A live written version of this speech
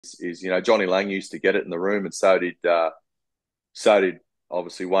is Johnny Lang used to get it in the room, and so did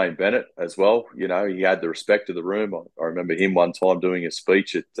obviously Wayne Bennett as well. He had the respect of the room. I remember him one time doing a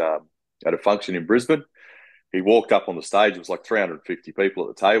speech at a function in Brisbane. He walked up on the stage. It was like 350 people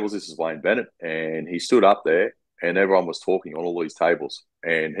at the tables. This is Wayne Bennett, and he stood up there, and everyone was talking on all these tables,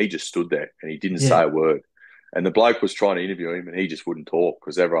 and he just stood there and he didn't say Yeah. a word. And the bloke was trying to interview him, and he just wouldn't talk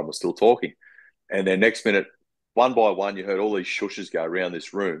because everyone was still talking. And then next minute, one by one, you heard all these shushes go around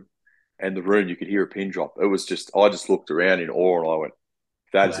this room, and the room you could hear a pin drop. It was just, I just looked around in awe, and I went,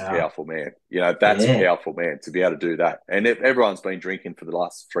 that is a Wow. powerful man. That's a Yeah. powerful man to be able to do that. And if everyone's been drinking for the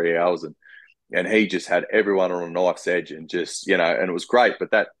last 3 hours, and he just had everyone on a knife's edge, and just, and it was great.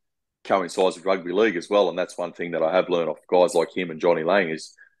 But that coincides with rugby league as well. And that's one thing that I have learned off guys like him and Johnny Lang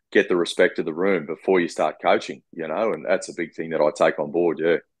is get the respect of the room before you start coaching, and that's a big thing that I take on board.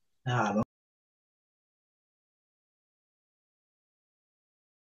 Yeah. Ah,